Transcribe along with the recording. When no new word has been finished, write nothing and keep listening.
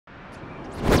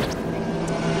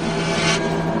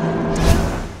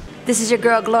This is your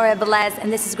girl Gloria Velez,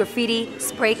 and this is Graffiti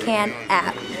Spray Can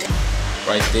app.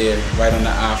 Right there, right on the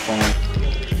iPhone.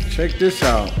 Check this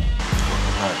out.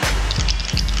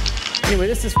 Anyway,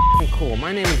 this is f***ing cool.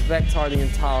 My name is Vectar the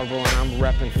Intolerable, and I'm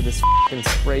repping for this f***ing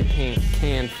spray paint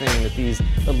can thing that these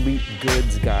Elite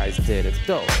Gudz guys did. It's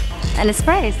dope. And it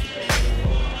sprays.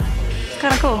 It's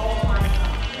kind of cool.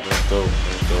 That's dope,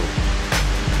 that's dope.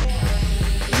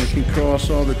 You can cross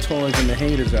all the toys and the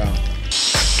haters out.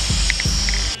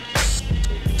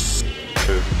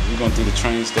 We're going through the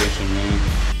train station, man.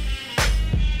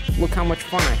 Look how much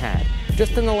fun I had.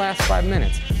 Just in the last 5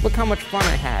 minutes. Look how much fun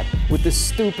I had with this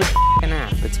stupid f***ing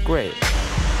app. It's great.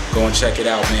 Go and check it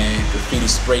out, man. Graffiti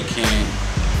Spray Can.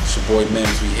 It's your boy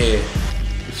Mims, we here.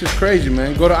 This is crazy,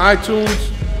 man. Go to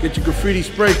iTunes, get your Graffiti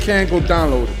Spray Can, go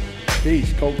download it.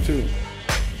 Peace, Coke 2.